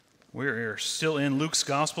We're still in Luke's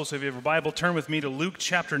Gospel, so if you have a Bible, turn with me to Luke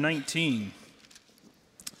chapter 19.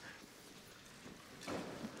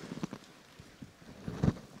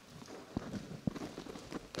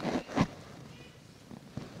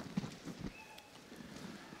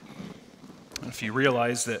 If you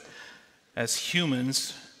realize that as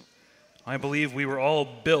humans, I believe we were all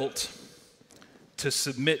built to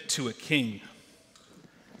submit to a king,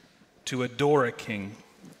 to adore a king.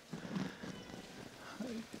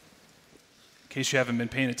 In case you haven't been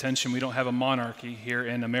paying attention, we don't have a monarchy here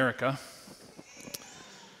in America.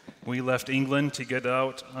 We left England to get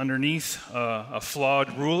out underneath a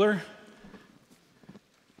flawed ruler,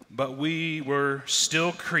 but we were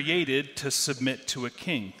still created to submit to a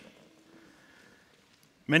king.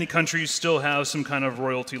 Many countries still have some kind of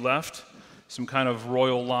royalty left, some kind of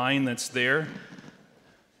royal line that's there.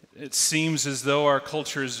 It seems as though our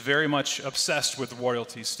culture is very much obsessed with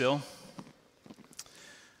royalty still.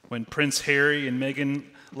 When Prince Harry and Meghan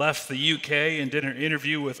left the UK and did an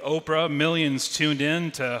interview with Oprah, millions tuned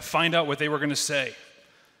in to find out what they were going to say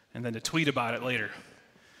and then to tweet about it later.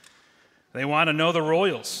 They want to know the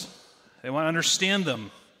royals. They want to understand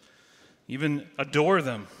them, even adore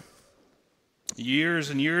them. Years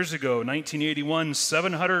and years ago, 1981,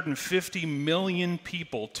 750 million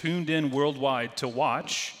people tuned in worldwide to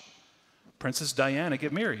watch Princess Diana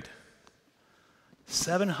get married.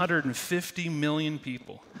 750 million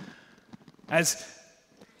people. As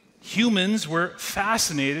humans, we're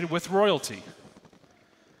fascinated with royalty.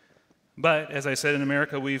 But as I said, in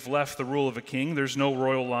America, we've left the rule of a king. There's no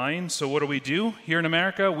royal line. So what do? Here in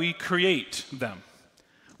America, we create them.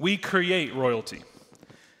 We create royalty.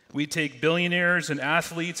 We take billionaires and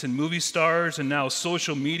athletes and movie stars and now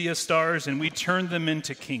social media stars and we turn them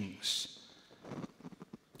into kings.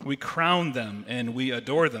 We crown them and we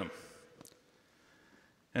adore them.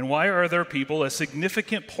 And why are there people, a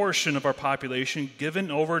significant portion of our population, given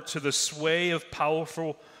over to the sway of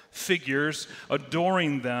powerful figures,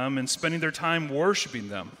 adoring them and spending their time worshiping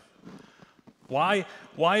them? Why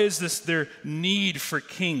is this their need for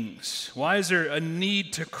kings? Why is there a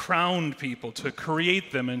need to crown people, to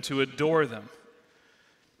create them and to adore them?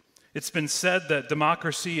 It's been said that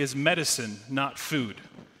democracy is medicine, not food.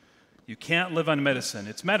 You can't live on medicine.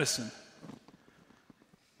 It's medicine.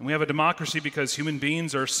 And we have a democracy because human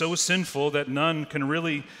beings are so sinful that none can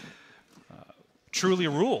really truly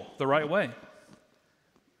rule the right way.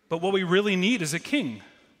 But what we really need is a king.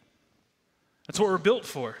 That's what we're built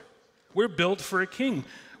for. We're built for a king.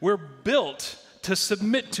 We're built to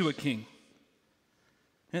submit to a king.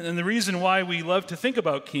 And the reason why we love to think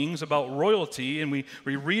about kings, about royalty, and we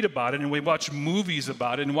read about it, and we watch movies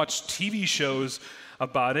about it, and watch TV shows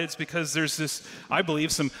about it, it's because there's this, I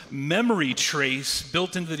believe, some memory trace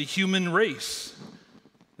built into the human race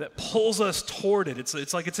that pulls us toward it.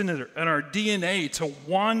 It's like it's in our DNA to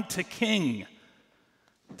want a king,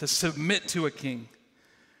 to submit to a king.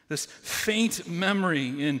 This faint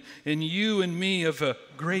memory in you and me of a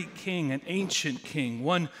great king, an ancient king,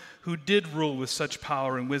 one who did rule with such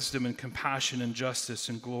power and wisdom and compassion and justice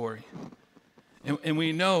and glory. And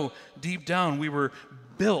we know deep down we were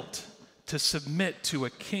built to submit to a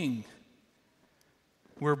king.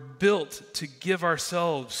 We're built to give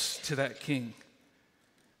ourselves to that king.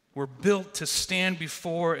 We're built to stand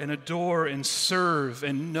before and adore and serve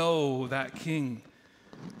and know that king.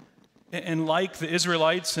 And like the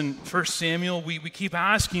Israelites in 1 Samuel, we keep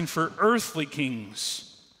asking for earthly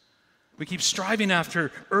kings. We keep striving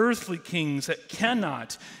after earthly kings that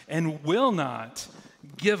cannot and will not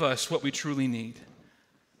give us what we truly need.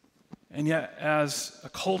 And yet, as a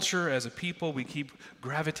culture, as a people, we keep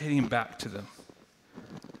gravitating back to them.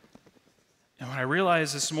 And what I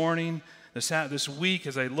realized this morning, this week,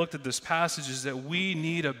 as I looked at this passage, is that we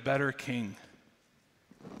need a better king.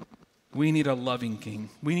 We need a loving king.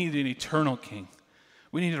 We need an eternal king.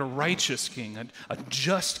 We need a righteous king, a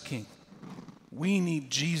just king. We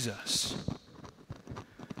need Jesus.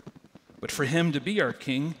 But for him to be our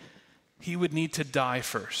king, he would need to die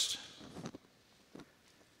first.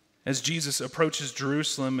 As Jesus approaches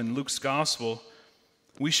Jerusalem in Luke's gospel,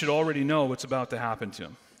 we should already know what's about to happen to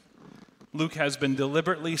him. Luke has been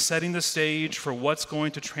deliberately setting the stage for what's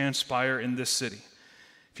going to transpire in this city.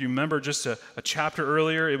 If you remember just a chapter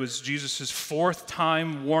earlier, it was Jesus' fourth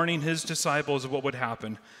time warning his disciples of what would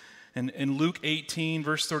happen. And in Luke 18,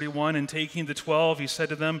 verse 31, and taking the 12, he said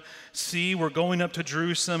to them, "See, we're going up to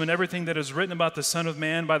Jerusalem, and everything that is written about the Son of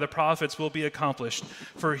Man by the prophets will be accomplished.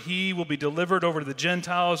 For he will be delivered over to the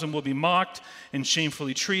Gentiles and will be mocked and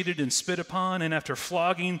shamefully treated and spit upon, and after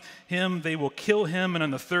flogging him, they will kill him, and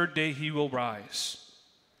on the third day he will rise."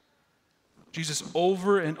 Jesus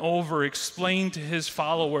over and over explained to his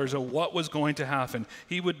followers of what was going to happen.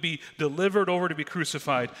 He would be delivered over to be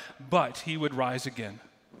crucified, but he would rise again.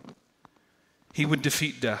 He would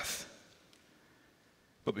defeat death.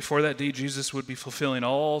 But before that day, Jesus would be fulfilling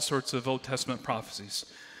all sorts of Old Testament prophecies.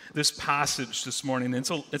 This passage this morning, it's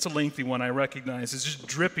a lengthy one, I recognize, is just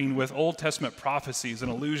dripping with Old Testament prophecies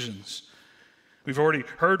and allusions. We've already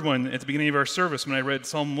heard one at the beginning of our service when I read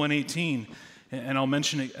Psalm 118, and I'll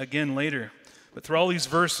mention it again later. But through all these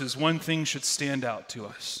verses, one thing should stand out to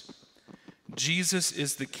us. Jesus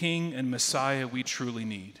is the King and Messiah we truly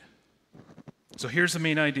need. So here's the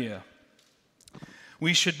main idea.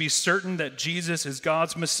 We should be certain that Jesus is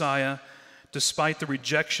God's Messiah, despite the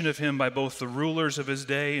rejection of him by both the rulers of his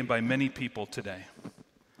day and by many people today.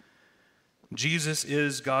 Jesus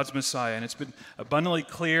is God's Messiah, and it's been abundantly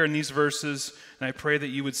clear in these verses, and I pray that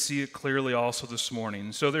you would see it clearly also this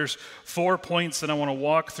morning. So there's 4 points that I want to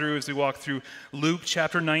walk through as we walk through Luke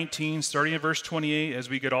chapter 19, starting at verse 28, as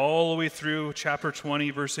we get all the way through chapter 20,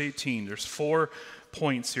 verse 18. There's 4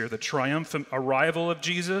 points here: the triumphant arrival of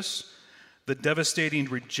Jesus, the devastating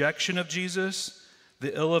rejection of Jesus,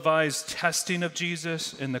 the ill-advised testing of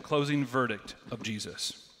Jesus, and the closing verdict of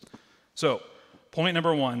Jesus. So, point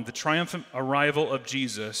number 1, the triumphant arrival of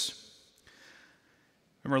Jesus.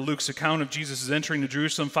 Remember, Luke's account of Jesus' entering to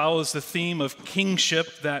Jerusalem follows the theme of kingship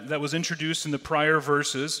that was introduced in the prior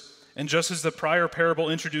verses. And just as the prior parable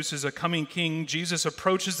introduces a coming king, Jesus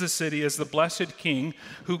approaches the city as the blessed king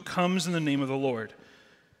who comes in the name of the Lord.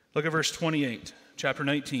 Look at verse 28, chapter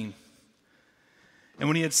 19. And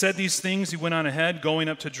when he had said these things, he went on ahead, going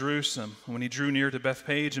up to Jerusalem. And when he drew near to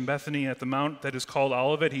Bethphage and Bethany at the mount that is called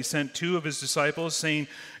Olivet, he sent 2 of his disciples, saying,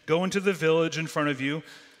 "Go into the village in front of you,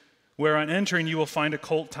 where on entering you will find a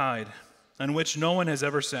colt tied, on which no one has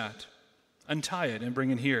ever sat. Untie it and bring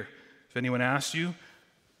it here. If anyone asks you,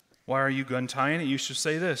 'Why are you untying it?' you should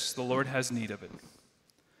say this, 'The Lord has need of it.'"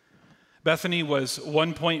 Bethany was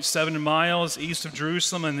 1.7 miles east of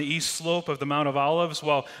Jerusalem on the east slope of the Mount of Olives,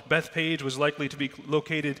 while Bethphage was likely to be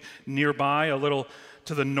located nearby, a little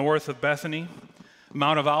to the north of Bethany.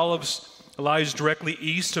 Mount of Olives lies directly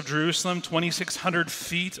east of Jerusalem, 2,600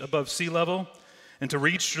 feet above sea level. And to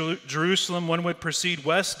reach Jerusalem, one would proceed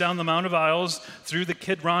west down the Mount of Olives through the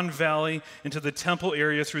Kidron Valley into the temple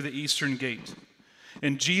area through the eastern gate.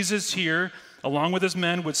 And Jesus here, along with his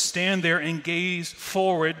men, would stand there and gaze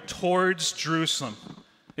forward towards Jerusalem.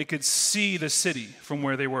 They could see the city from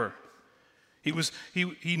where they were.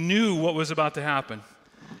 He knew what was about to happen.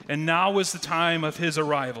 And now was the time of his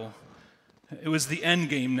arrival. It was the end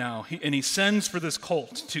game now. And he sends for this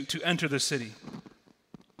colt to enter the city.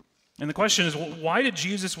 And the question is, why did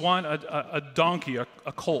Jesus want a donkey, a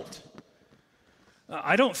colt?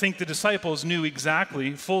 I don't think the disciples knew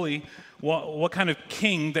exactly, fully, what kind of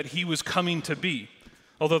king that he was coming to be.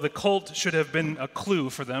 Although the colt should have been a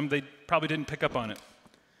clue for them, they probably didn't pick up on it.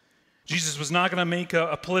 Jesus was not going to make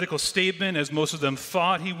a political statement as most of them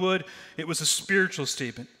thought he would. It was a spiritual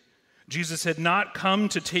statement. Jesus had not come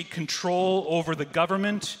to take control over the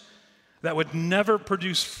government that would never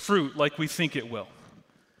produce fruit like we think it will.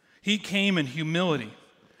 He came in humility,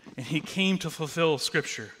 and he came to fulfill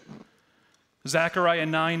Scripture. Zechariah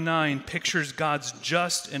 9:9 pictures God's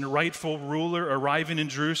just and rightful ruler arriving in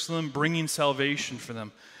Jerusalem, bringing salvation for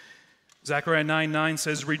them. Zechariah 9:9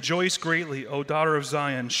 says, "Rejoice greatly, O daughter of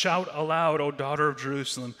Zion. Shout aloud, O daughter of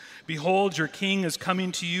Jerusalem. Behold, your king is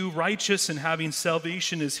coming to you. Righteous and having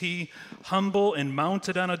salvation is he, humble and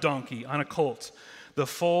mounted on a donkey, on a colt, the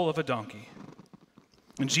foal of a donkey."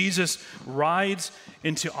 And Jesus rides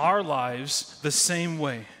into our lives the same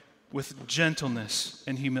way, with gentleness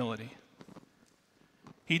and humility.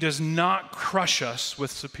 He does not crush us with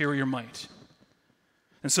superior might.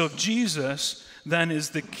 And so if Jesus then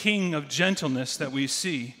is the king of gentleness that we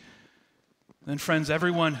see, then friends,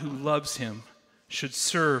 everyone who loves him should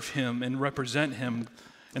serve him and represent him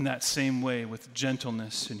in that same way with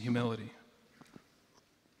gentleness and humility.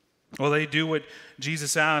 Well, they do what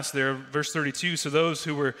Jesus asked there, verse 32. So those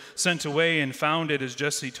who were sent away and found it as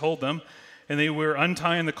Jesse told them, and they were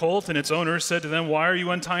untying the colt, and its owner said to them, "Why are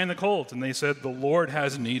you untying the colt?" And they said, "The Lord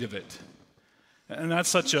has need of it." And that's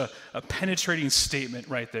such a penetrating statement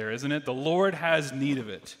right there, isn't it? The Lord has need of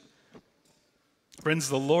it. Friends,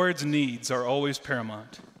 the Lord's needs are always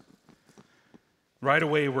paramount. Right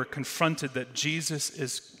away, we're confronted that Jesus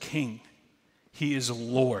is King. He is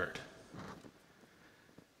Lord.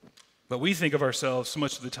 But we think of ourselves so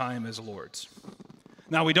much of the time as lords.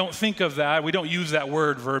 Now, we don't think of that. We don't use that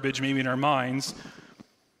word verbiage maybe in our minds.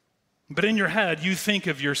 But in your head, you think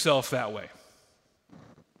of yourself that way.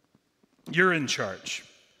 You're in charge.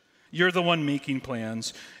 You're the one making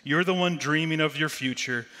plans. You're the one dreaming of your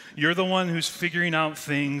future. You're the one who's figuring out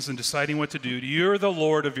things and deciding what to do. You're the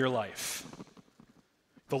Lord of your life,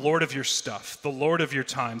 the Lord of your stuff, the Lord of your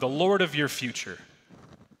time, the Lord of your future.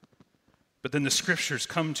 But then the scriptures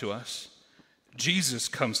come to us. Jesus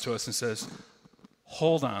comes to us and says,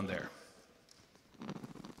 hold on there.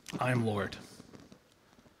 I'm Lord.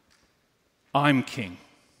 I'm king.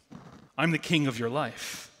 I'm the king of your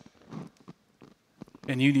life.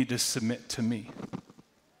 And you need to submit to me.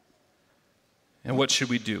 And what should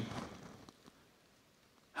we do?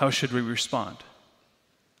 How should we respond?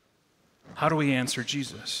 How do we answer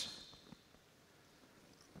Jesus?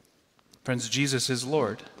 Friends, Jesus is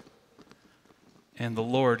Lord, and the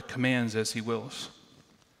Lord commands as he wills.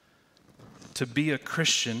 To be a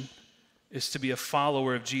Christian is to be a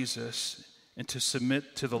follower of Jesus and to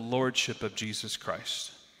submit to the lordship of Jesus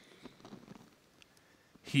Christ.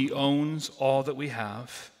 He owns all that we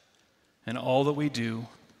have and all that we do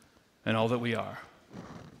and all that we are.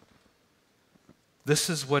 This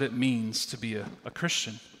is what it means to be a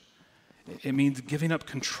Christian. It means giving up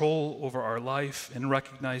control over our life and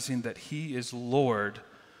recognizing that he is Lord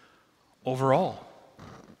over all.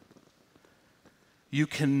 You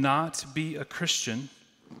cannot be a Christian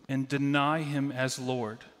and deny him as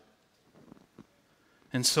Lord.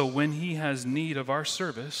 And so when he has need of our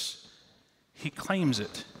service, he claims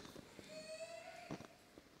it.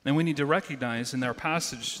 And we need to recognize in our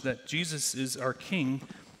passage that Jesus is our King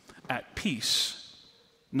at peace,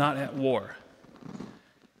 not at war.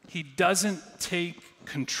 He doesn't take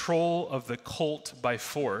control of the cult by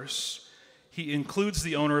force. He includes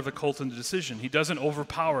the owner of the cult in the decision. He doesn't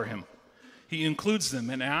overpower him. He includes them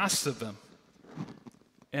and asks of them.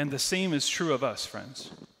 And the same is true of us,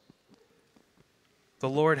 friends. The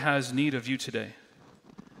Lord has need of you today.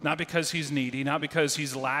 Not because he's needy, not because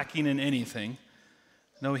he's lacking in anything.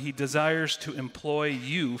 No, he desires to employ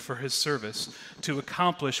you for his service, to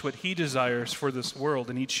accomplish what he desires for this world,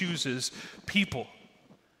 and he chooses people.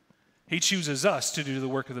 He chooses us to do the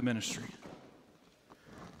work of the ministry.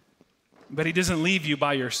 But he doesn't leave you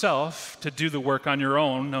by yourself to do the work on your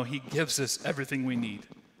own. No, he gives us everything we need.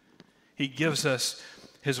 He gives us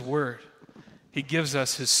his word. He gives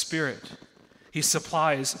us his spirit. He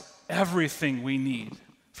supplies everything we need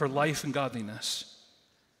for life and godliness.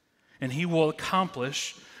 And he will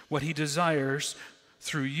accomplish what he desires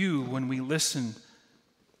through you when we listen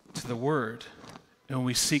to the word and when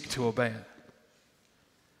we seek to obey it.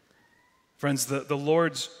 Friends, the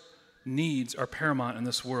Lord's needs are paramount in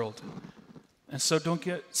this world. And so don't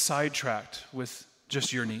get sidetracked with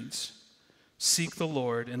just your needs. Seek the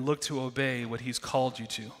Lord and look to obey what he's called you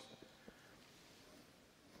to.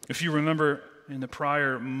 If you remember, in the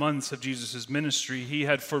prior months of Jesus' ministry, he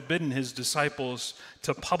had forbidden his disciples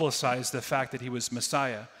to publicize the fact that he was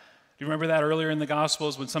Messiah. Do you remember that earlier in the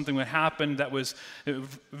Gospels when something would happen that was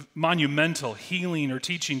monumental, healing or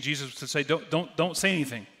teaching? Jesus would say, don't say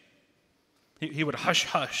anything. He would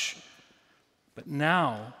hush. But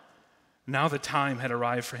now the time had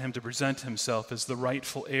arrived for him to present himself as the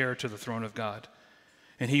rightful heir to the throne of God.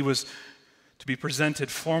 And he was to be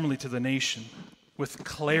presented formally to the nation with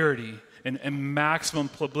clarity and maximum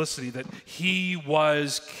publicity that he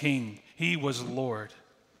was king. He was Lord.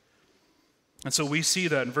 And so we see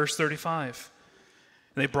that in verse 35.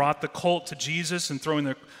 They brought the colt to Jesus, and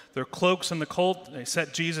throwing their cloaks on the colt, they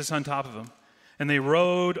set Jesus on top of him. And they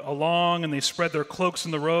rode along, and they spread their cloaks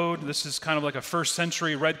in the road. This is kind of like a first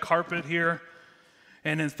century red carpet here.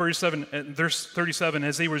 And in verse 37,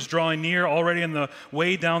 as he was drawing near, already on the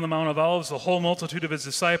way down the Mount of Olives, the whole multitude of his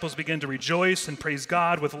disciples began to rejoice and praise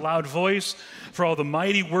God with a loud voice for all the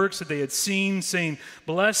mighty works that they had seen, saying,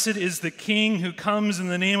 "Blessed is the King who comes in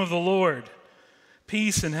the name of the Lord.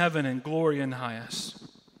 Peace in heaven and glory in highest."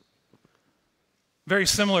 Very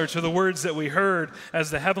similar to the words that we heard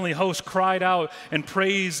as the heavenly host cried out and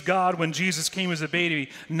praised God when Jesus came as a baby.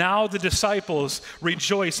 Now the disciples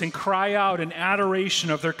rejoice and cry out in adoration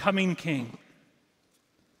of their coming King.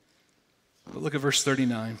 But look at verse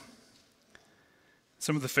 39.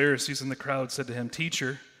 Some of the Pharisees in the crowd said to him,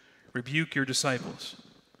 "Teacher, rebuke your disciples."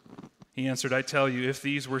 He answered, "I tell you, if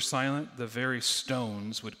these were silent, the very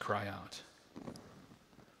stones would cry out."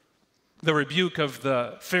 The rebuke of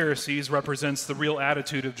the Pharisees represents the real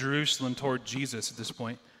attitude of Jerusalem toward Jesus at this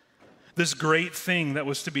point. This great thing that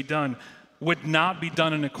was to be done would not be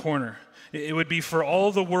done in a corner. It would be for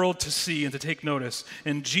all the world to see and to take notice.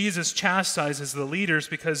 And Jesus chastises the leaders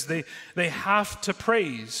because they have to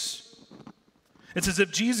praise. It's as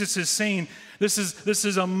if Jesus is saying, this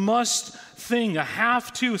is a must thing, a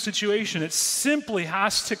have-to situation. It simply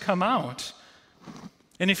has to come out.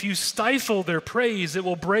 And if you stifle their praise, it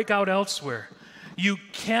will break out elsewhere. You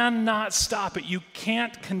cannot stop it. You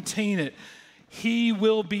can't contain it. He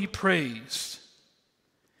will be praised.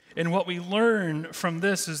 And what we learn from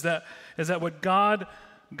this is that what God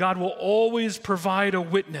will always provide a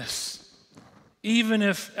witness. Even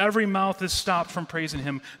if every mouth is stopped from praising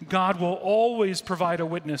him, God will always provide a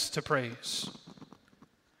witness to praise.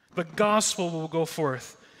 The gospel will go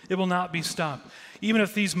forth. It will not be stopped. Even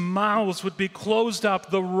if these mouths would be closed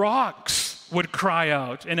up, the rocks would cry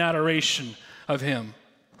out in adoration of him.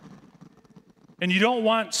 And you don't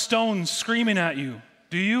want stones screaming at you,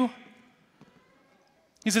 do you?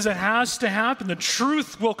 He says it has to happen. The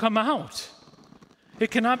truth will come out.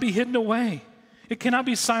 It cannot be hidden away. It cannot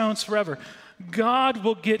be silenced forever. God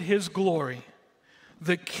will get his glory.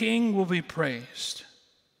 The King will be praised.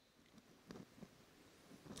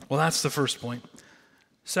 Well, that's the first point.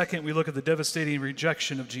 Second, we look at the devastating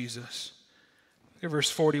rejection of Jesus. Look at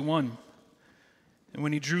verse 41. And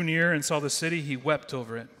when he drew near and saw the city, he wept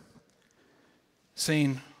over it,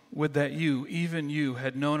 saying, would that you, even you,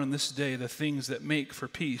 had known on this day the things that make for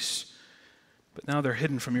peace, but now they're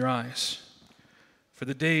hidden from your eyes. For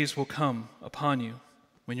the days will come upon you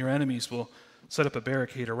when your enemies will set up a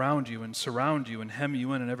barricade around you and surround you and hem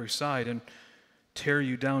you in on every side and tear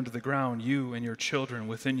you down to the ground, you and your children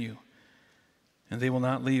within you. And they will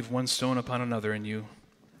not leave one stone upon another in you,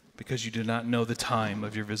 because you do not know the time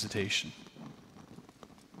of your visitation.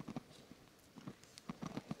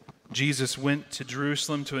 Jesus went to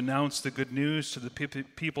Jerusalem to announce the good news to the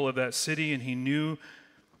people of that city, and he knew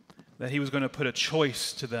that he was going to put a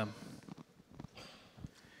choice to them.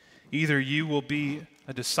 Either you will be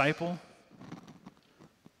a disciple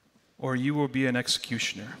or you will be an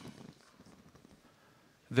executioner.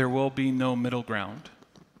 There will be no middle ground.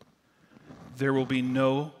 There will be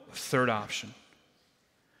no third option.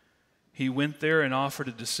 He went there and offered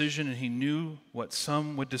a decision, and he knew what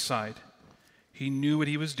some would decide. He knew what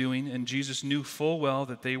he was doing, and Jesus knew full well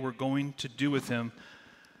that they were going to do with him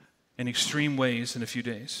in extreme ways in a few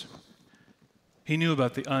days. He knew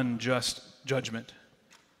about the unjust judgment,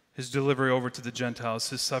 his delivery over to the Gentiles,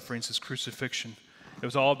 his sufferings, his crucifixion. It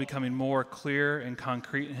was all becoming more clear and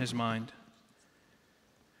concrete in his mind.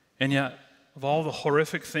 And yet, of all the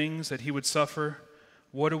horrific things that he would suffer,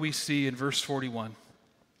 what do we see in verse 41?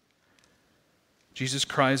 Jesus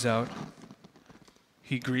cries out.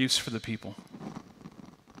 He grieves for the people.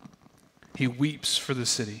 He weeps for the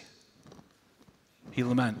city. He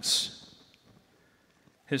laments.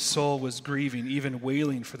 His soul was grieving, even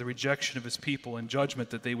wailing for the rejection of his people and judgment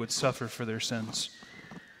that they would suffer for their sins.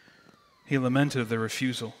 He lamented their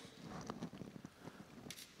refusal.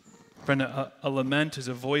 Friend, a lament is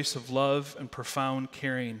a voice of love and profound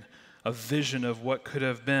caring, a vision of what could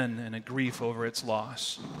have been, and a grief over its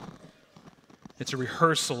loss. It's a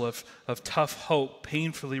rehearsal of tough hope,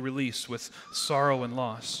 painfully released with sorrow and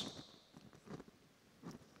loss.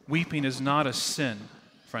 Weeping is not a sin,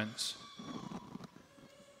 friends.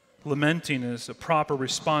 Lamenting is a proper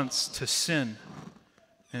response to sin,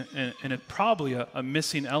 and it's probably a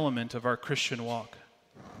missing element of our Christian walk.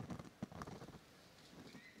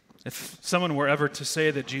 If someone were ever to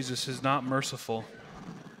say that Jesus is not merciful,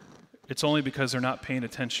 it's only because they're not paying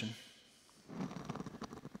attention.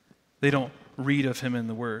 They don't read of him in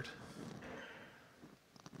the Word.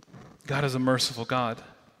 God is a merciful God.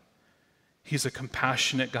 He's a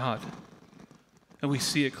compassionate God. And we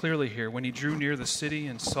see it clearly here. When he drew near the city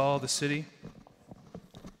and saw the city,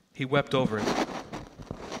 he wept over it.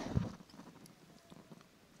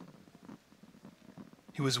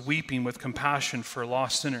 He was weeping with compassion for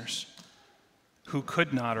lost sinners who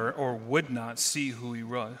could not or would not see who he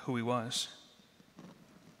was.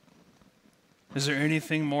 Is there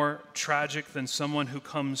anything more tragic than someone who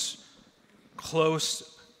comes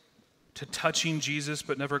close to touching Jesus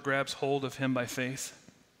but never grabs hold of him by faith?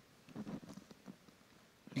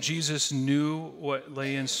 Jesus knew what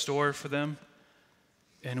lay in store for them,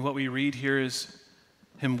 and what we read here is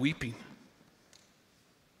him weeping.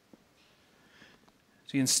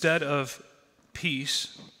 See, instead of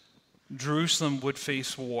peace, Jerusalem would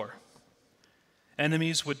face war.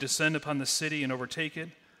 Enemies would descend upon the city and overtake it,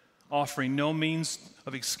 offering no means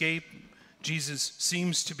of escape. Jesus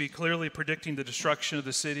seems to be clearly predicting the destruction of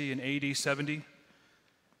the city in AD 70.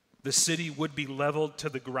 The city would be leveled to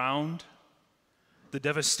the ground. The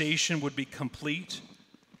devastation would be complete,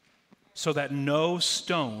 so that no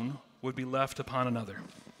stone would be left upon another.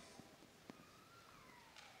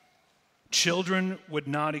 Children would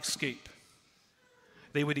not escape.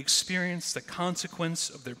 They would experience the consequence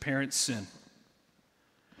of their parents' sin.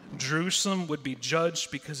 Jerusalem would be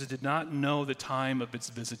judged because it did not know the time of its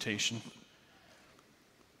visitation.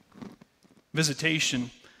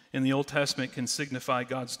 Visitation in the Old Testament can signify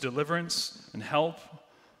God's deliverance and help,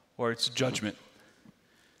 or its judgment.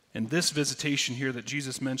 And this visitation here that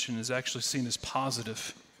Jesus mentioned is actually seen as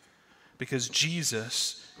positive, because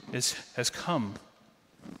Jesus has come.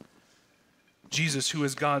 Jesus, who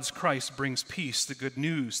is God's Christ, brings peace, the good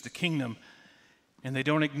news, the kingdom, and they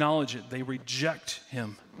don't acknowledge it. They reject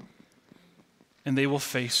him, and they will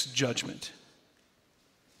face judgment.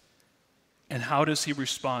 And how does he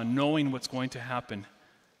respond, knowing what's going to happen?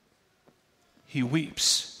 He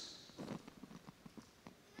weeps.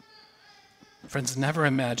 Friends, never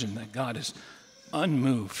imagine that God is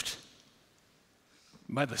unmoved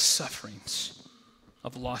by the sufferings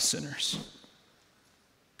of lost sinners.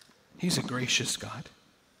 He's a gracious God.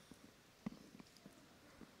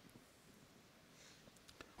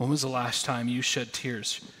 When was the last time you shed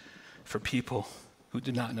tears for people who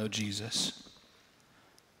did not know Jesus?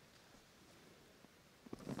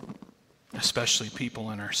 Especially people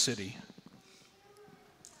in our city.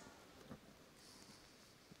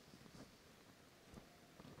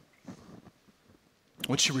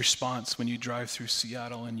 What's your response when you drive through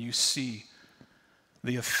Seattle and you see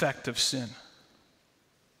the effect of sin?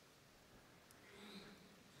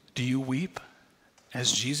 Do you weep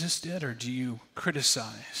as Jesus did, or do you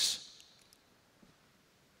criticize?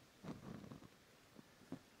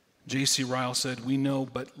 J.C. Ryle said, "We know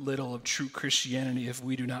but little of true Christianity if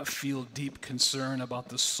we do not feel deep concern about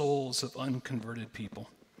the souls of unconverted people.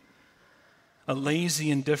 A lazy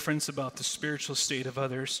indifference about the spiritual state of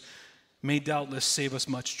others may doubtless save us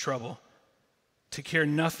much trouble. To care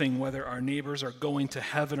nothing whether our neighbors are going to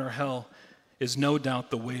heaven or hell is no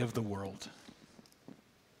doubt the way of the world."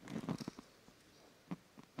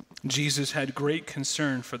 Jesus had great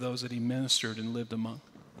concern for those that he ministered and lived among.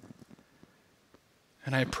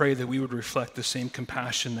 And I pray that we would reflect the same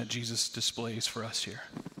compassion that Jesus displays for us here.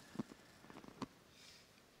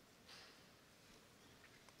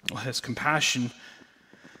 Well, his compassion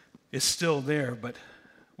is still there, but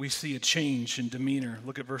we see a change in demeanor.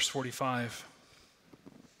 Look at verse 45.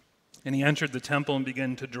 "And he entered the temple and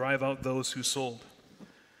began to drive out those who sold,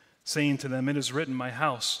 saying to them, 'It is written, my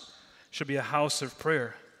house shall be a house of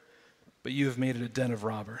prayer, but you have made it a den of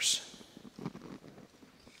robbers.'"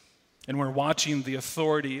 And we're watching the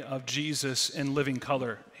authority of Jesus in living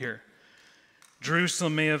color here.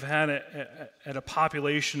 Jerusalem may have had a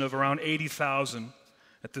population of around 80,000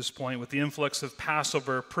 at this point. With the influx of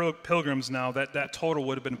Passover pilgrims now, that total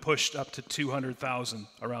would have been pushed up to 200,000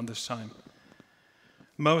 around this time.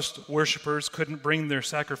 Most worshipers couldn't bring their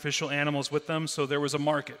sacrificial animals with them, so there was a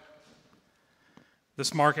market.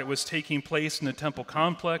 This market was taking place in the temple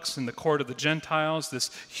complex, in the court of the Gentiles, this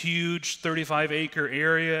huge 35-acre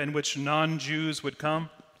area in which non-Jews would come.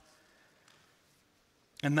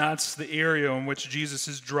 And that's the area in which Jesus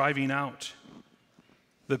is driving out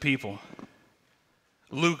the people.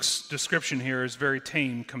 Luke's description here is very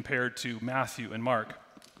tame compared to Matthew and Mark.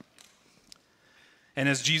 And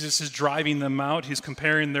as Jesus is driving them out, he's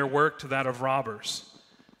comparing their work to that of robbers,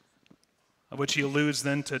 of which he alludes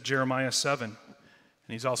then to Jeremiah 7.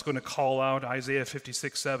 And he's also going to call out Isaiah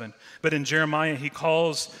 56:7. But in Jeremiah, he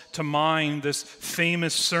calls to mind this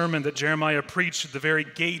famous sermon that Jeremiah preached at the very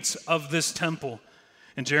gates of this temple.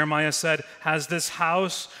 And Jeremiah said, "Has this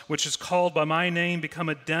house, which is called by my name, become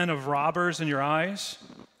a den of robbers in your eyes?"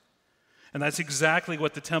 And that's exactly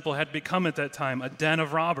what the temple had become at that time, a den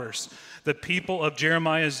of robbers. The people of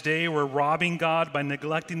Jeremiah's day were robbing God by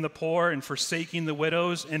neglecting the poor and forsaking the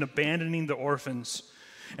widows and abandoning the orphans.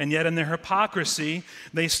 And yet in their hypocrisy,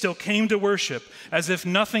 they still came to worship as if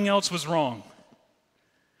nothing else was wrong.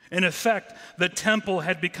 In effect, the temple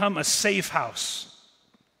had become a safe house,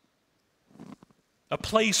 a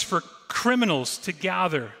place for criminals to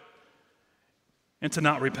gather and to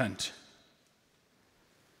not repent.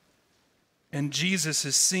 And Jesus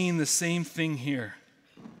is seeing the same thing here,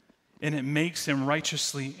 and it makes him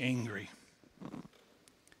righteously angry.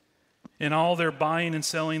 In all their buying and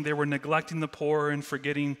selling, they were neglecting the poor and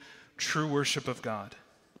forgetting true worship of God.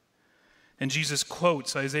 And Jesus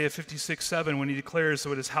quotes Isaiah 56:7 when he declares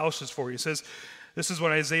what his house is for. He says, this is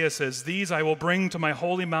what Isaiah says, "These I will bring to my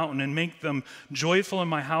holy mountain and make them joyful in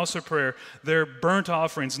my house of prayer. Their burnt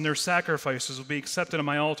offerings and their sacrifices will be accepted on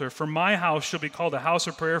my altar. For my house shall be called a house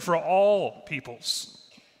of prayer for all peoples."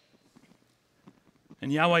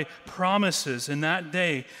 And Yahweh promises in that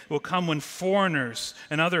day will come when foreigners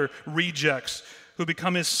and other rejects who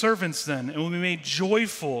become his servants then and will be made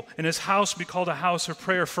joyful, and his house will be called a house of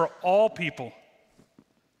prayer for all people.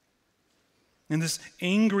 And this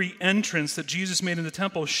angry entrance that Jesus made in the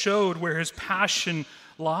temple showed where his passion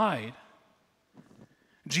lied.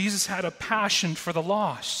 Jesus had a passion for the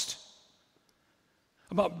lost.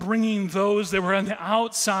 about bringing those that were on the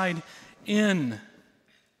outside in.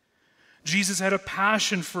 Jesus had a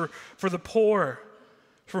passion for the poor,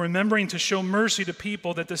 for remembering to show mercy to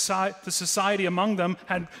people that the society among them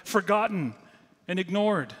had forgotten and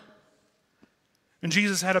ignored. And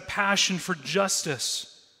Jesus had a passion for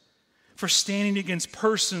justice, for standing against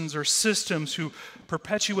persons or systems who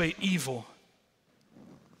perpetuate evil.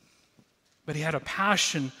 But he had a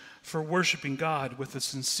passion for worshiping God with a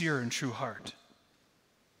sincere and true heart.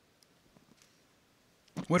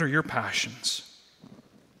 What are your passions?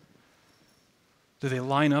 Do they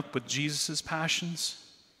line up with Jesus' passions?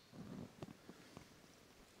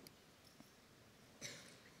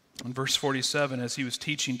 In verse 47, as he was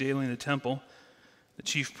teaching daily in the temple, the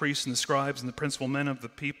chief priests and the scribes and the principal men of the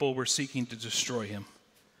people were seeking to destroy him.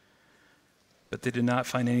 But they did not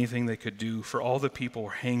find anything they could do, for all the people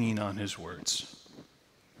were hanging on his words.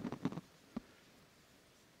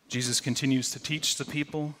 Jesus continues to teach the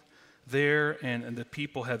people there, and the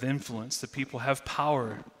people have influence. The people have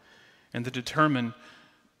power, and they're determined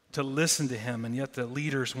to listen to him, and yet the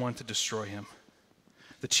leaders want to destroy him.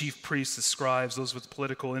 The chief priests, the scribes, those with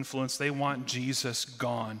political influence, they want Jesus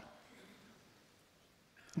gone.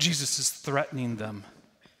 Jesus is threatening them.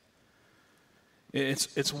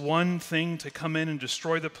 It's one thing to come in and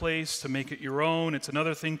destroy the place, to make it your own. It's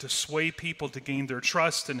another thing to sway people to gain their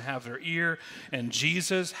trust and have their ear. And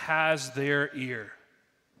Jesus has their ear.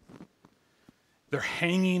 They're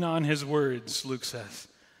hanging on his words, Luke says.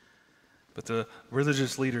 But the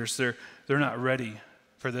religious leaders, they're not ready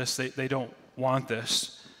for this. They don't want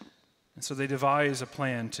this. And so they devise a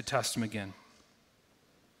plan to test him again.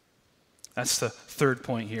 That's the third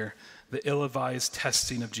point here, the ill-advised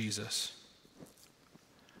testing of Jesus.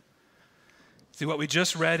 See, what we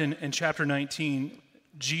just read in chapter 19,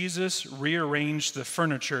 Jesus rearranged the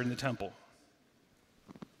furniture in the temple.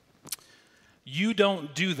 You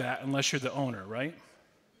don't do that unless you're the owner, right?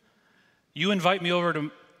 You invite me over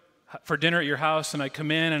for dinner at your house, and I come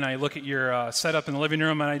in and I look at your setup in the living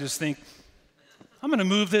room, and I just think, I'm going to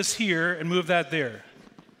move this here and move that there.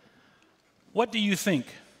 What do you think?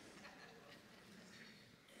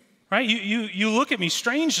 Right? You look at me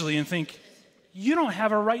strangely and think, you don't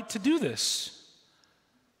have a right to do this.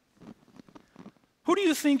 Who do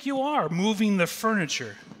you think you are, moving the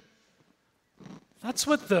furniture? That's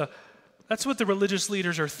what the religious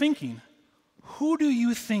leaders are thinking. Who do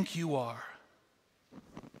you think you are?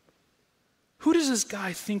 Who does this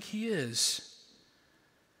guy think he is?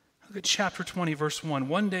 Look at chapter 20, verse 1.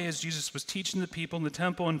 One day as Jesus was teaching the people in the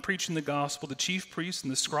temple and preaching the gospel, the chief priests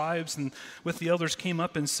and the scribes and with the elders came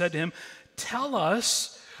up and said to him, "Tell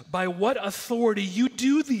us by what authority you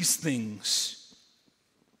do these things,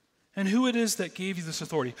 and who it is that gave you this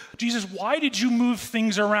authority." Jesus, why did you move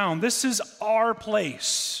things around? This is our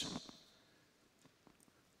place.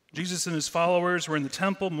 Jesus and his followers were in the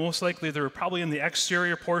temple. Most likely they were probably in the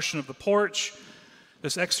exterior portion of the porch.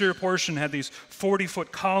 This exterior portion had these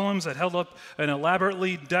 40-foot columns that held up an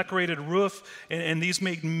elaborately decorated roof, and these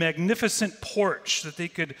made magnificent porch that they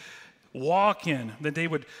could walk in, that they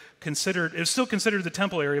would consider. It was still considered the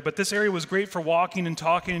temple area, but this area was great for walking and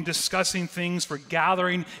talking and discussing things, for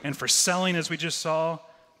gathering and for selling, as we just saw.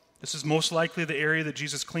 This is most likely the area that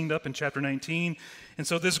Jesus cleaned up in chapter 19. And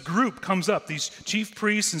so this group comes up, these chief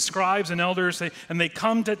priests and scribes and elders, and they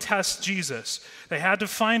come to test Jesus. They had to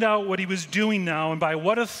find out what he was doing now and by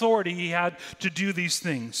what authority he had to do these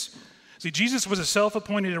things. See, Jesus was a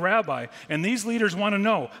self-appointed rabbi, and these leaders want to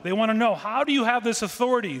know. They want to know, how do you have this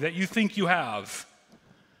authority that you think you have?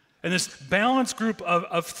 And this balanced group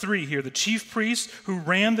of three here, the chief priests who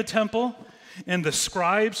ran the temple, and the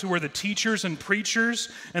scribes who were the teachers and preachers,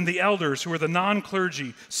 and the elders who were the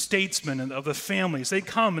non-clergy statesmen of the families, they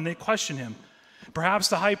come and they question him. Perhaps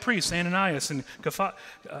the high priest, Ananias, and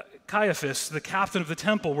Caiaphas, the captain of the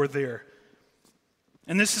temple, were there.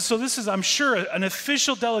 And this is, I'm sure, an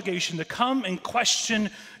official delegation to come and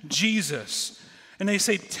question Jesus. And they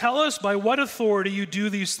say, "Tell us by what authority you do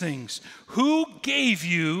these things. Who gave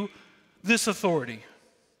you this authority?"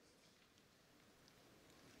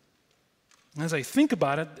 As I think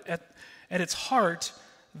about it, at its heart,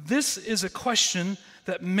 this is a question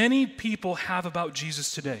that many people have about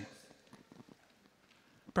Jesus today.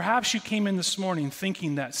 Perhaps you came in this morning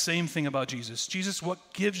thinking that same thing about Jesus. Jesus,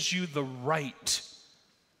 what gives you the right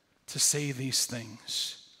to say these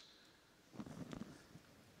things?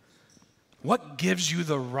 What gives you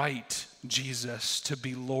the right, Jesus, to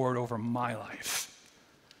be Lord over my life?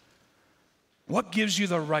 What gives you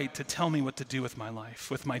the right to tell me what to do with my life,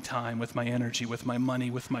 with my time, with my energy, with my money,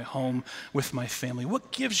 with my home, with my family?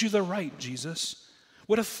 What gives you the right, Jesus?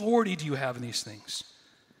 What authority do you have in these things?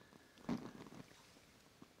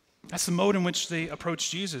 That's the mode in which they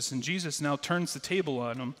approach Jesus. And Jesus now turns the table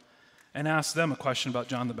on them and asks them a question about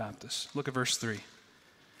John the Baptist. Look at verse 3.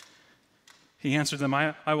 He answered them,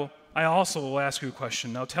 I also will ask you a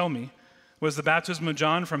question. Now tell me, was the baptism of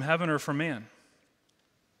John from heaven or from man?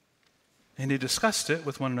 And they discussed it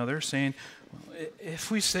with one another, saying, well,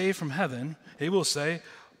 if we say from heaven, he will say,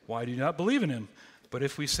 why do you not believe in him? But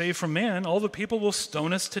if we say from man, all the people will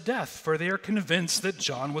stone us to death, for they are convinced that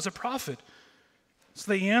John was a prophet. So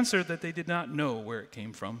they answered that they did not know where it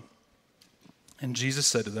came from. And Jesus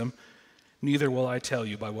said to them, neither will I tell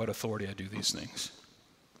you by what authority I do these things.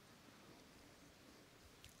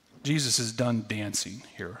 Jesus is done dancing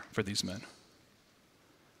here for these men.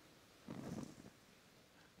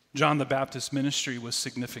 John the Baptist's ministry was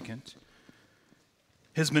significant.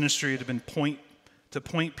 His ministry had been to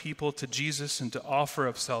point people to Jesus and to offer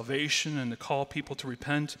of salvation and to call people to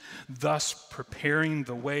repent, thus preparing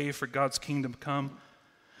the way for God's kingdom to come.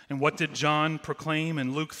 And what did John proclaim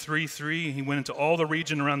in Luke 3:3? He went into all the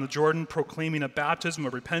region around the Jordan proclaiming a baptism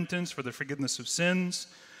of repentance for the forgiveness of sins.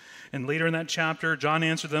 And later in that chapter, John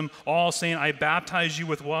answered them all saying, I baptize you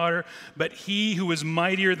with water, but he who is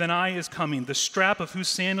mightier than I is coming, the strap of whose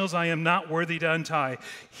sandals I am not worthy to untie.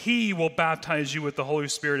 He will baptize you with the Holy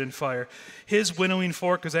Spirit and fire. His winnowing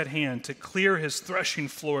fork is at hand to clear his threshing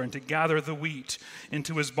floor and to gather the wheat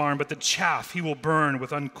into his barn, but the chaff he will burn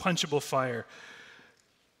with unquenchable fire.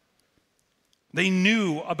 They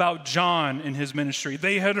knew about John and his ministry.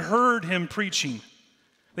 They had heard him preaching.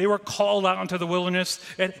 They were called out into the wilderness.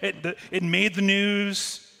 It made the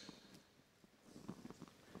news.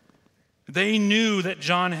 They knew that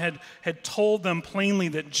John had told them plainly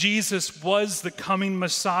that Jesus was the coming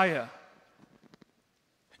Messiah.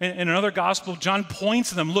 In another gospel, John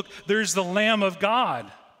points to them, look, there's the Lamb of God.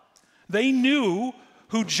 They knew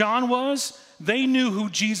who John was. They knew who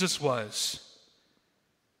Jesus was.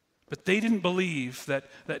 But they didn't believe that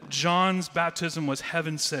John's baptism was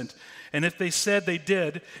heaven sent. And if they said they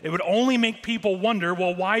did, it would only make people wonder,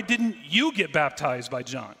 well, why didn't you get baptized by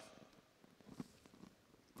John?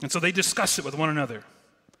 And so they discuss it with one another.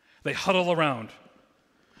 They huddle around.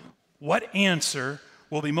 What answer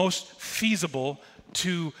will be most feasible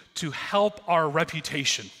to help our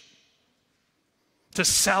reputation, to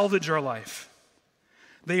salvage our life?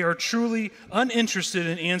 They are truly uninterested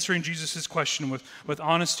in answering Jesus' question with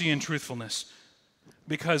honesty and truthfulness,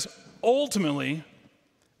 because ultimately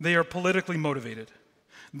they are politically motivated.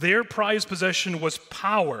 Their prized possession was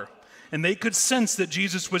power, and they could sense that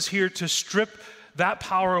Jesus was here to strip that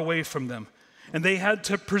power away from them. And they had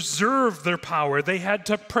to preserve their power. They had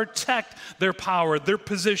to protect their power, their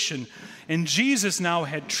position. And Jesus now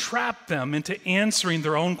had trapped them into answering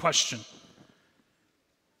their own question.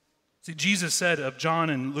 See, Jesus said of John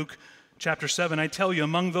in Luke chapter 7, I tell you,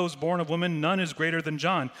 among those born of women, none is greater than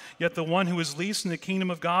John. Yet the one who is least in the kingdom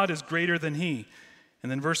of God is greater than he. And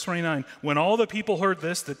then verse 29, when all the people heard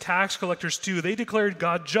this, the tax collectors too, they declared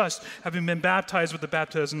God just, having been baptized with the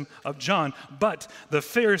baptism of John. But the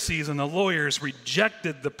Pharisees and the lawyers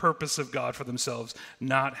rejected the purpose of God for themselves,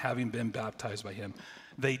 not having been baptized by him.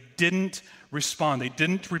 They didn't respond. They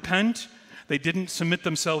didn't repent. They didn't submit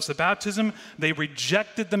themselves to baptism. They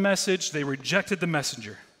rejected the message. They rejected the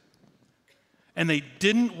messenger. And they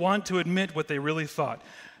didn't want to admit what they really thought,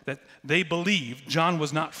 that they believed John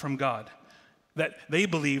was not from God, that they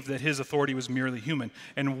believed that his authority was merely human.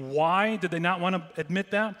 And why did they not want to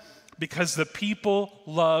admit that? Because the people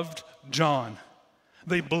loved John.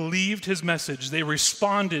 They believed his message. They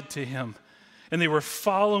responded to him. And they were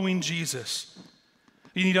following Jesus.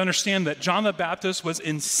 You need to understand that John the Baptist was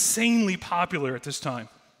insanely popular at this time.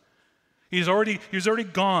 He was already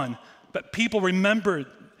gone, but people remembered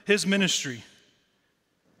his ministry.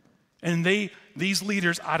 And these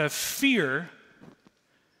leaders, out of fear,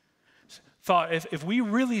 thought, if we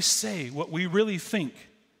really say what we really think,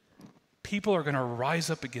 people are going to rise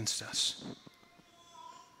up against us.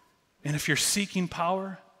 And if you're seeking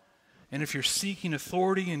power, and if you're seeking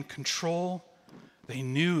authority and control, they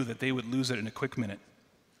knew that they would lose it in a quick minute.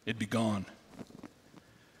 It'd be gone.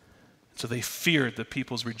 So they feared the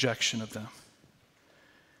people's rejection of them.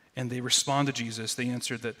 And they responded to Jesus. They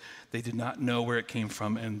answered that they did not know where it came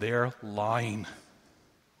from, and they're lying.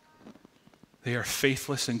 They are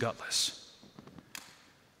faithless and gutless.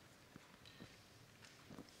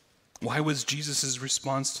 Why was Jesus'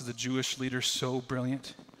 response to the Jewish leaders so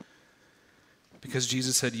brilliant? Because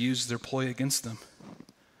Jesus had used their ploy against them.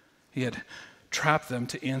 He had trapped them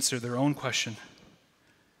to answer their own question.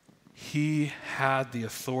 He had the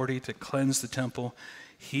authority to cleanse the temple.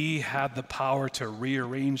 He had the power to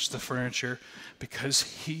rearrange the furniture because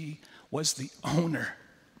he was the owner.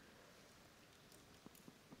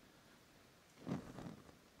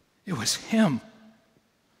 It was him.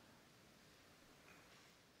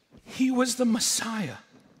 He was the Messiah.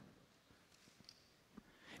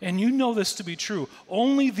 And you know this to be true.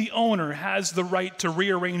 Only the owner has the right to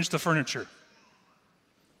rearrange the furniture.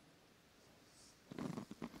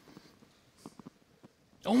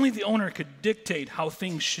 Only the owner could dictate how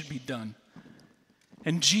things should be done.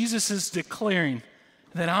 And Jesus is declaring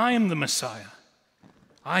that I am the Messiah.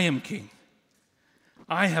 I am king.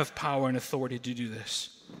 I have power and authority to do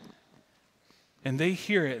this. And they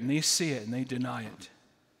hear it and they see it and they deny it.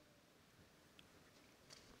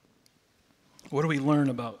 What do we learn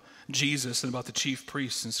about Jesus and about the chief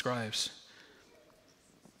priests and scribes?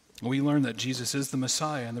 We learn that Jesus is the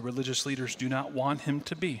Messiah and the religious leaders do not want him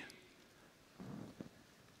to be.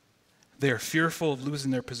 They are fearful of losing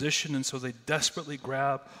their position, and so they desperately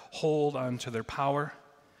grab hold onto their power.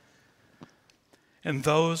 And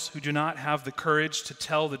those who do not have the courage to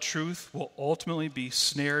tell the truth will ultimately be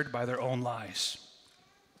snared by their own lies.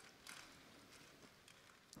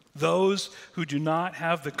 Those who do not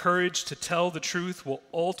have the courage to tell the truth will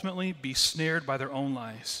ultimately be snared by their own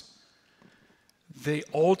lies. They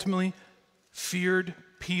ultimately feared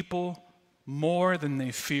people more than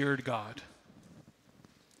they feared God.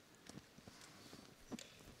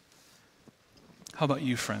 How about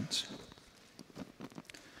you, friends?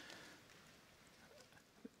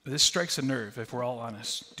 This strikes a nerve if we're all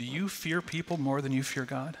honest. Do you fear people more than you fear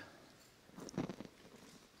God?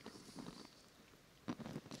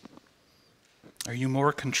 Are you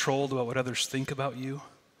more controlled about what others think about you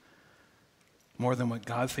more than what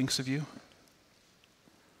God thinks of you?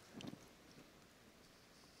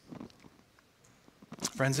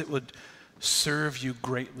 Friends, it would serve you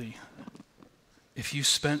greatly if you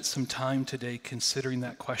spent some time today considering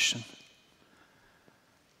that question.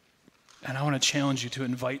 And I want to challenge you to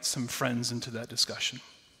invite some friends into that discussion,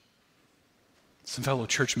 some fellow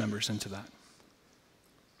church members into that.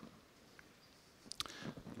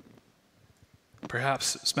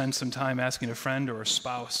 Perhaps spend some time asking a friend or a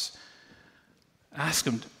spouse. Ask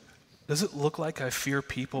them, does it look like I fear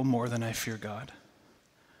people more than I fear God?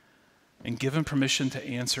 And give them permission to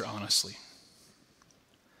answer honestly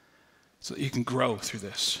so that you can grow through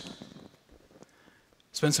this.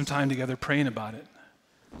 Spend some time together praying about it,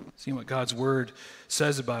 seeing what God's word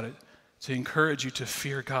says about it to encourage you to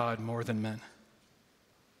fear God more than men.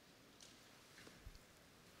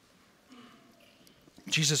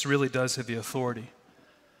 Jesus really does have the authority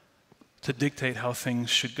to dictate how things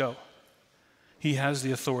should go. He has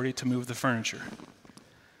the authority to move the furniture.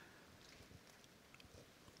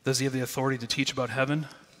 Does he have the authority to teach about heaven?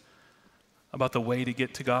 About the way to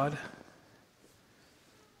get to God?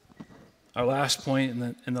 Our last point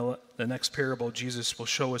in the next parable, Jesus will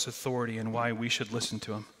show us authority and why we should listen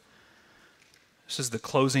to him. This is the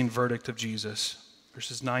closing verdict of Jesus,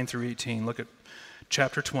 verses 9 through 18. Look at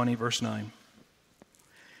chapter 20, verse 9.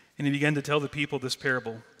 And he began to tell the people this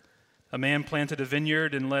parable. A man planted a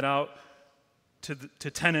vineyard and let out to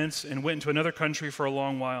tenants and went into another country for a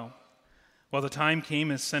long while. While the time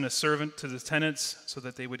came, and sent a servant to the tenants so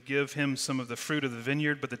that they would give him some of the fruit of the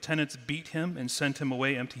vineyard, but the tenants beat him and sent him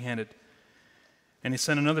away empty-handed. And he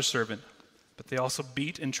sent another servant, but they also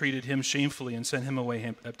beat and treated him shamefully and sent him away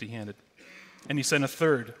empty-handed. And he sent a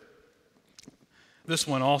third. This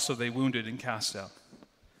one also they wounded and cast out.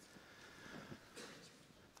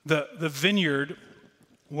 The vineyard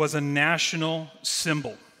was a national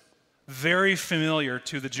symbol, very familiar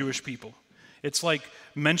to the Jewish people. It's like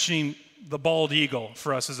mentioning the bald eagle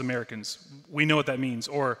for us as Americans. We know what that means.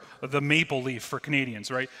 Or the maple leaf for Canadians,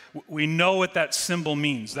 right? We know what that symbol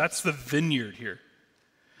means. That's the vineyard here.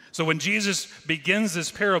 So when Jesus begins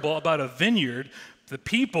this parable about a vineyard, the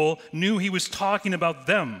people knew he was talking about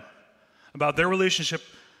them, about their relationship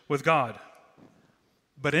with God.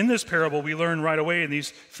 But in this parable, we learn right away in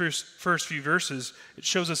these first few verses, it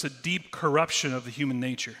shows us a deep corruption of the human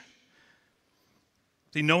nature.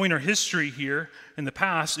 See, knowing our history here in the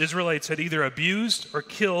past, Israelites had either abused or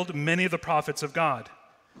killed many of the prophets of God.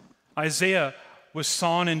 Isaiah was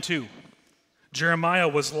sawn in two. Jeremiah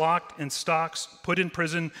was locked in stocks, put in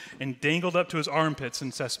prison, and dangled up to his armpits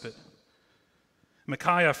in cesspit.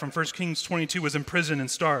 Micaiah from 1 Kings 22 was imprisoned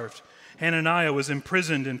and starved. Hananiah was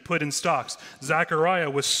imprisoned and put in stocks. Zechariah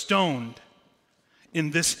was stoned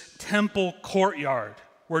in this temple courtyard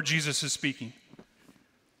where Jesus is speaking.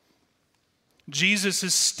 Jesus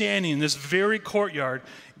is standing in this very courtyard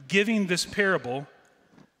giving this parable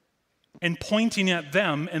and pointing at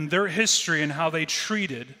them and their history and how they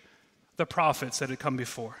treated the prophets that had come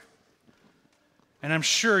before. And I'm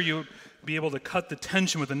sure you'll be able to cut the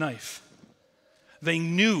tension with a knife. They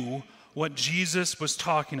knew what Jesus was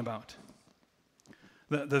talking about.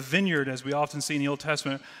 The vineyard, as we often see in the Old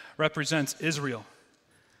Testament, represents Israel.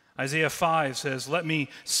 Isaiah 5 says, "Let me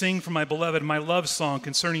sing for my beloved my love song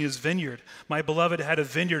concerning his vineyard. My beloved had a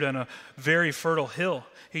vineyard on a very fertile hill.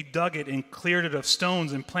 He dug it and cleared it of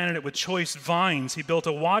stones and planted it with choice vines. He built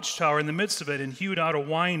a watchtower in the midst of it and hewed out a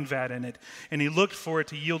wine vat in it. And he looked for it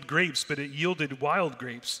to yield grapes, but it yielded wild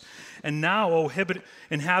grapes. And now, O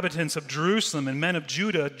inhabitants of Jerusalem and men of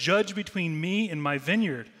Judah, judge between me and my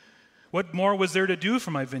vineyard. What more was there to do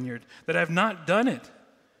for my vineyard, that I have not done it?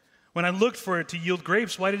 When I looked for it to yield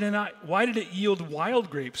grapes, why did it yield wild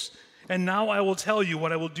grapes? And now I will tell you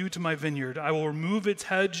what I will do to my vineyard. I will remove its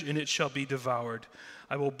hedge, and it shall be devoured.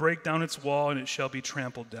 I will break down its wall, and it shall be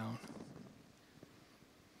trampled down."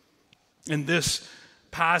 In this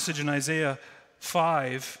passage in Isaiah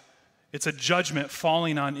 5, it's a judgment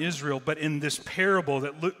falling on Israel, but in this parable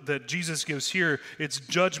that Jesus gives here, it's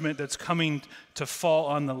judgment that's coming to fall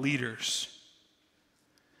on the leaders.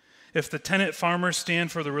 If the tenant farmers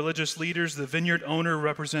stand for the religious leaders, the vineyard owner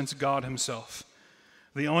represents God himself.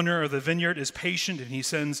 The owner of the vineyard is patient, and he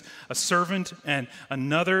sends a servant and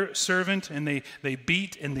another servant, and they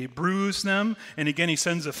beat and they bruise them. And again, he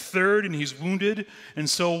sends a third, and he's wounded. And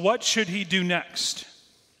so what should he do next?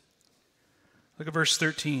 Look at verse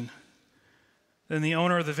 13. Then the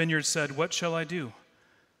owner of the vineyard said, "What shall I do?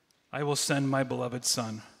 I will send my beloved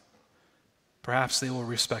son. Perhaps they will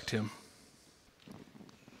respect him."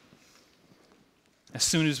 As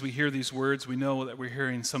soon as we hear these words, we know that we're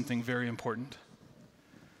hearing something very important.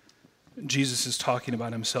 Jesus is talking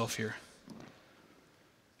about himself here.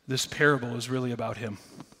 This parable is really about him.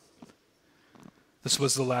 This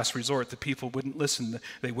was the last resort. The people wouldn't listen.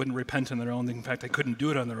 They wouldn't repent on their own. In fact, they couldn't do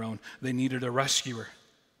it on their own. They needed a rescuer.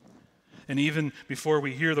 And even before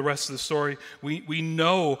we hear the rest of the story, we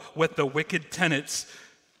know what the wicked tenants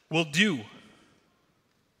will do.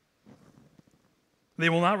 They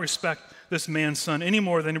will not respect this man's son any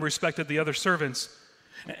more than he respected the other servants.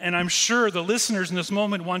 And I'm sure the listeners in this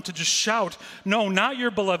moment want to just shout, "No, not your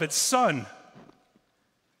beloved son.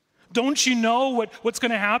 Don't you know what's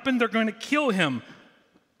going to happen? They're going to kill him.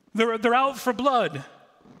 They're out for blood."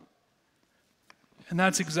 And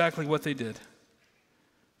that's exactly what they did.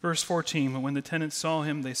 Verse 14, when the tenants saw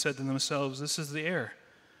him, they said to themselves, "This is the heir.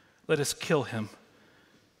 Let us kill him,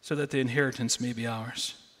 so that the inheritance may be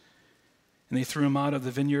ours." And they threw him out of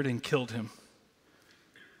the vineyard and killed him.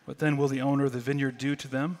 What then will the owner of the vineyard do to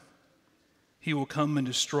them? He will come and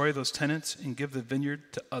destroy those tenants and give the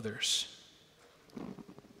vineyard to others.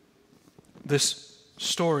 This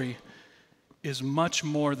story is much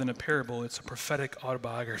more than a parable. It's a prophetic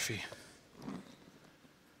autobiography.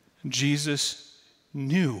 Jesus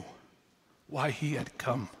knew why he had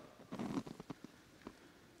come.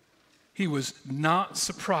 He was not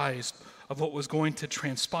surprised of what was going to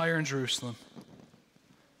transpire in Jerusalem,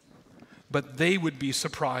 but they would be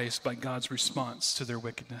surprised by God's response to their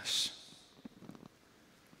wickedness.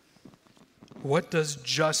 What does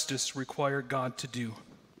justice require God to do?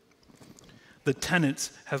 The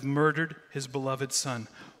tenants have murdered his beloved son.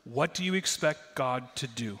 What do you expect God to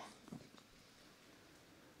do?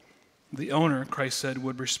 The owner, Christ said,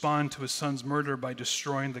 would respond to his son's murder by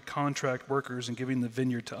destroying the contract workers and giving the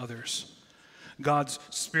vineyard to others. God's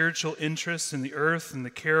spiritual interests in the earth and the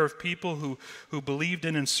care of people who believed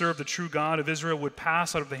in and served the true God of Israel would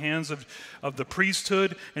pass out of the hands of the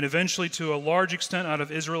priesthood and eventually to a large extent out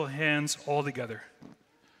of Israel's hands altogether.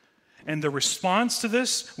 And the response to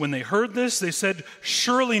this, when they heard this, they said,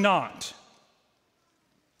 "Surely not.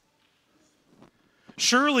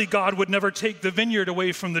 Surely God would never take the vineyard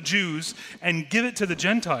away from the Jews and give it to the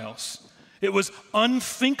Gentiles." It was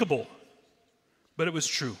unthinkable, but it was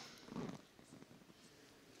true.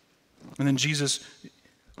 And then Jesus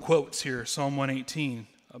quotes here Psalm 118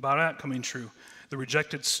 about that coming true. The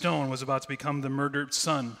rejected stone was about to become the murdered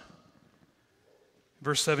son.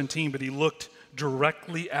 Verse 17, but he looked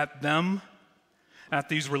directly at them, at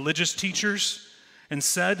these religious teachers, and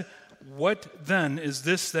said, "What then is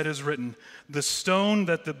this that is written? The stone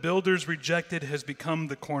that the builders rejected has become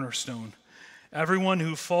the cornerstone. Everyone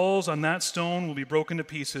who falls on that stone will be broken to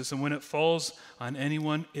pieces, and when it falls on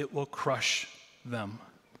anyone, it will crush them."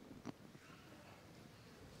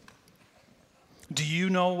 Do you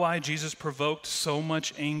know why Jesus provoked so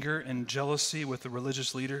much anger and jealousy with the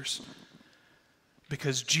religious leaders?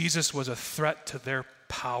 Because Jesus was a threat to their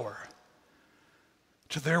power,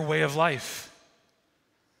 to their way of life.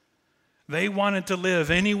 They wanted to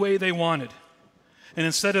live any way they wanted. And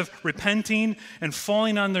instead of repenting and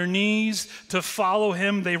falling on their knees to follow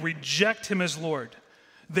him, they reject him as Lord.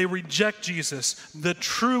 They reject Jesus, the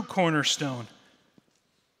true cornerstone.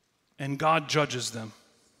 And God judges them.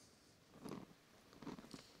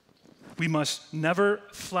 We must never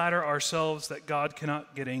flatter ourselves that God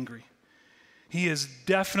cannot get angry. He is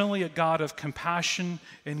definitely a God of compassion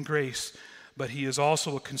and grace, but he is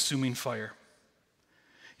also a consuming fire.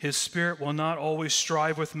 His spirit will not always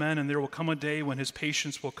strive with men, and there will come a day when his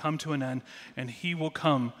patience will come to an end, and he will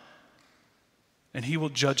come and he will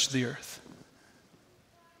judge the earth.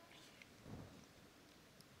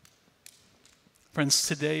 Friends,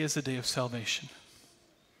 today is the day of salvation,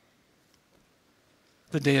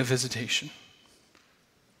 the day of visitation.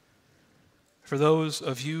 For those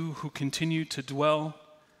of you who continue to dwell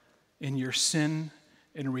in your sin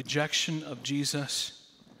and rejection of Jesus,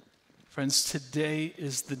 friends, today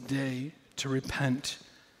is the day to repent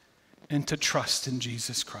and to trust in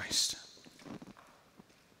Jesus Christ.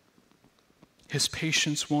 His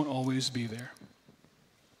patience won't always be there.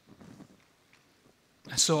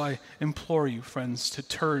 And so I implore you, friends, to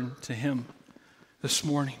turn to him this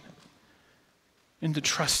morning and to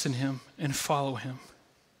trust in him and follow him.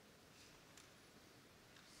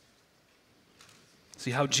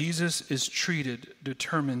 See, how Jesus is treated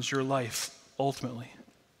determines your life ultimately.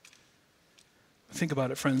 Think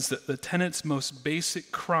about it, friends. The tenants' most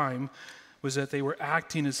basic crime was that they were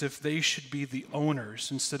acting as if they should be the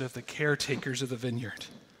owners instead of the caretakers of the vineyard.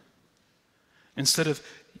 Instead of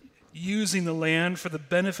using the land for the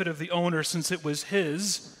benefit of the owner since it was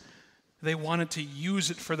his, they wanted to use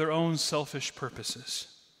it for their own selfish purposes.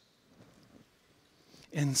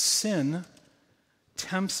 And sin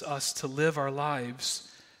tempts us to live our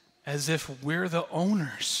lives as if we're the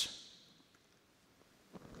owners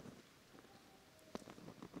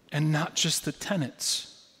and not just the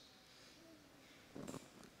tenants.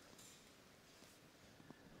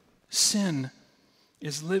 Sin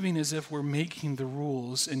is living as if we're making the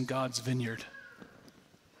rules in God's vineyard,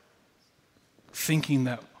 thinking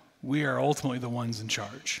that we are ultimately the ones in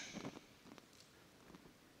charge.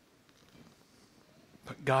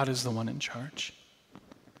 But God is the one in charge.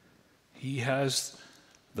 He has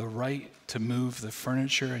the right to move the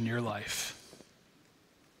furniture in your life.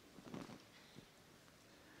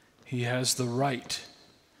 He has the right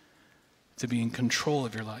to be in control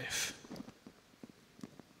of your life.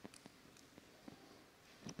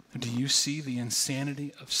 Do you see the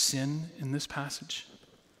insanity of sin in this passage?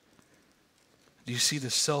 Do you see the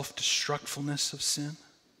self-destructfulness of sin?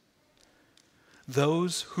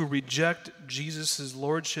 Those who reject Jesus'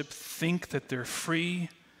 lordship think that they're free,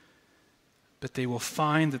 but they will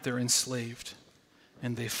find that they're enslaved.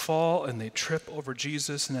 And they fall and they trip over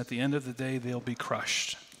Jesus, and at the end of the day, they'll be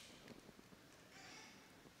crushed.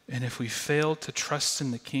 And if we fail to trust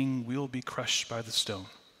in the King, we'll be crushed by the stone.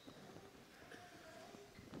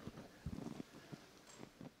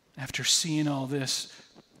 After seeing all this,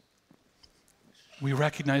 we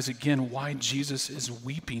recognize again why Jesus is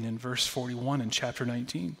weeping in verse 41 in chapter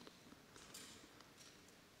 19.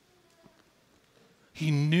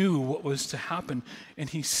 He knew what was to happen, and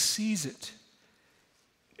he sees it,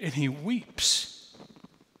 and he weeps.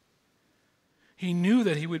 He knew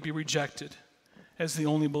that he would be rejected as the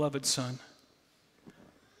only beloved son.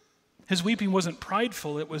 His weeping wasn't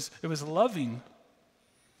prideful, it was loving.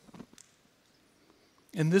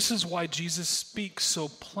 And this is why Jesus speaks so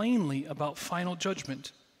plainly about final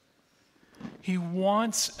judgment. He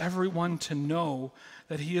wants everyone to know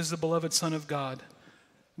that he is the beloved Son of God,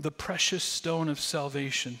 the precious stone of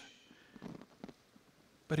salvation.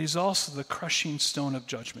 But he's also the crushing stone of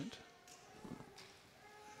judgment.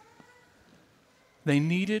 They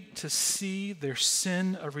needed to see their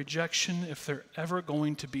sin of rejection if they're ever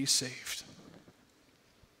going to be saved.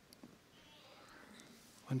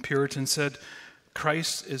 When Puritan said,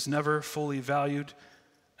 Christ is never fully valued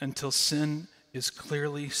until sin is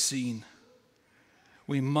clearly seen.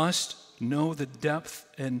 We must know the depth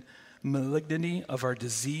and malignity of our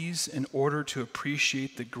disease in order to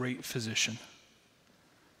appreciate the great physician.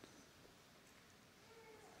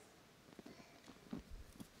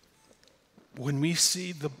 When we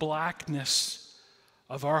see the blackness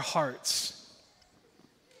of our hearts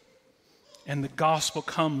and the gospel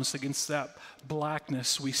comes against that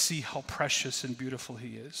blackness, we see how precious and beautiful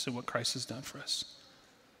he is and what Christ has done for us.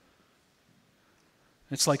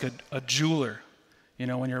 It's like a jeweler. You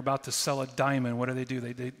know, when you're about to sell a diamond, what do?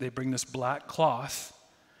 They bring this black cloth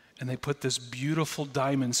and they put this beautiful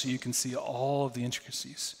diamond so you can see all of the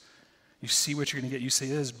intricacies. You see what you're going to get. You say,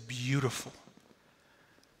 it is beautiful.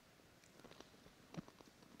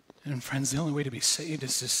 And friends, the only way to be saved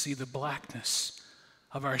is to see the blackness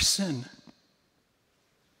of our sin.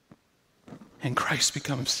 And Christ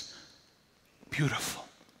becomes beautiful.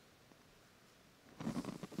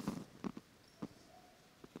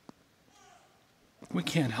 We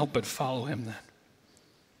can't help but follow him then.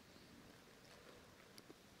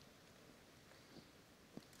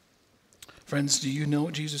 Friends, do you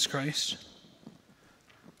know Jesus Christ?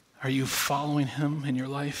 Are you following him in your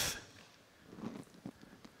life?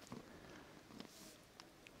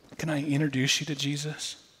 Can I introduce you to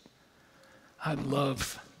Jesus? I'd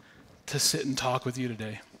love to sit and talk with you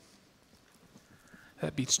today.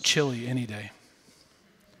 That beats chili any day.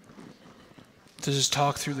 To just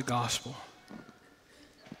talk through the gospel.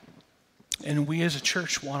 And we as a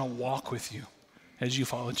church want to walk with you as you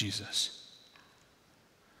follow Jesus.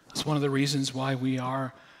 That's one of the reasons why we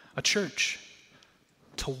are a church,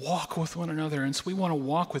 to walk with one another. And so we want to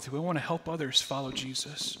walk with you. We want to help others follow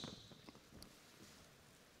Jesus.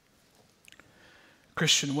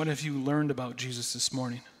 Christian, what have you learned about Jesus this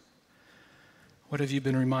morning? What have you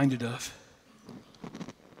been reminded of?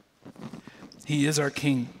 He is our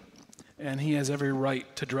King, and he has every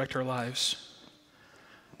right to direct our lives.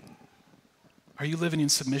 Are you living in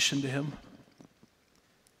submission to him?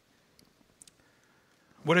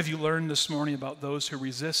 What have you learned this morning about those who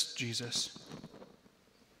resist Jesus?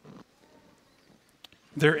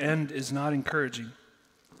 Their end is not encouraging.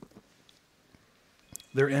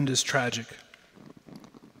 Their end is tragic.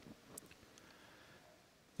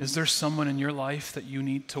 Is there someone in your life that you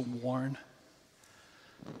need to warn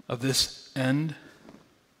of this end?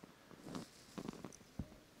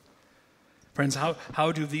 Friends,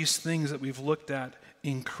 how do these things that we've looked at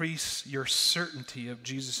increase your certainty of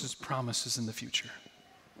Jesus' promises in the future?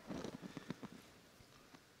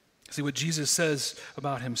 See, what Jesus says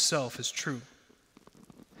about himself is true.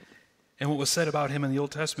 And what was said about him in the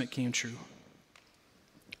Old Testament came true.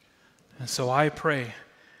 And so I pray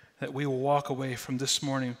that we will walk away from this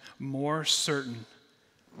morning more certain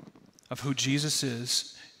of who Jesus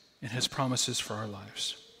is and his promises for our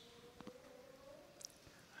lives.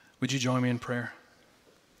 Would you join me in prayer?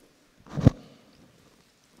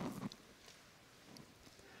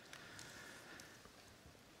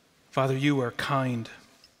 Father, you are kind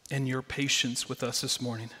in your patience with us this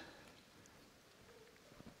morning.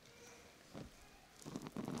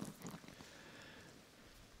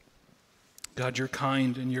 God, you're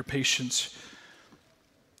kind in your patience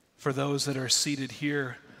for those that are seated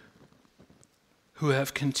here who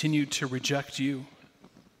have continued to reject you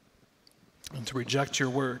and to reject your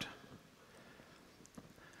word.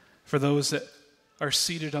 For those that are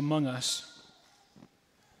seated among us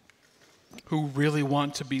who really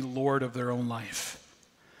want to be Lord of their own life,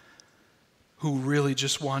 who really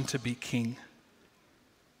just want to be king,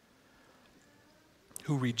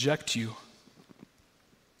 who reject you.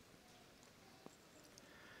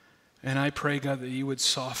 And I pray, God, that you would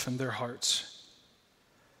soften their hearts,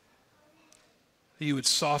 that you would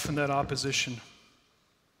soften that opposition,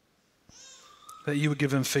 that you would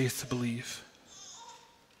give them faith to believe.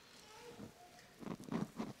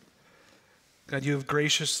 God, you have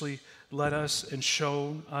graciously led us and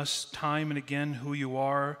shown us time and again who you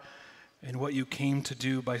are and what you came to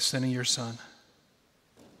do by sending your Son.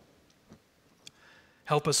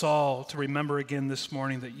 Help us all to remember again this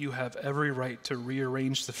morning that you have every right to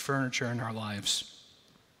rearrange the furniture in our lives.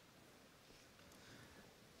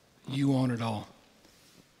 You own it all.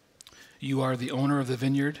 You are the owner of the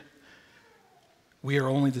vineyard. We are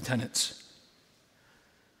only the tenants.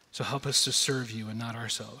 So help us to serve you and not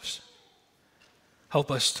ourselves.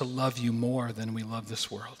 Help us to love you more than we love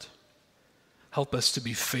this world. Help us to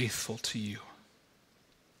be faithful to you.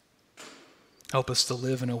 Help us to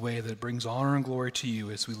live in a way that brings honor and glory to you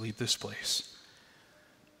as we leave this place.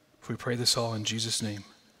 If we pray this all in Jesus' name,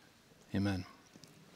 amen.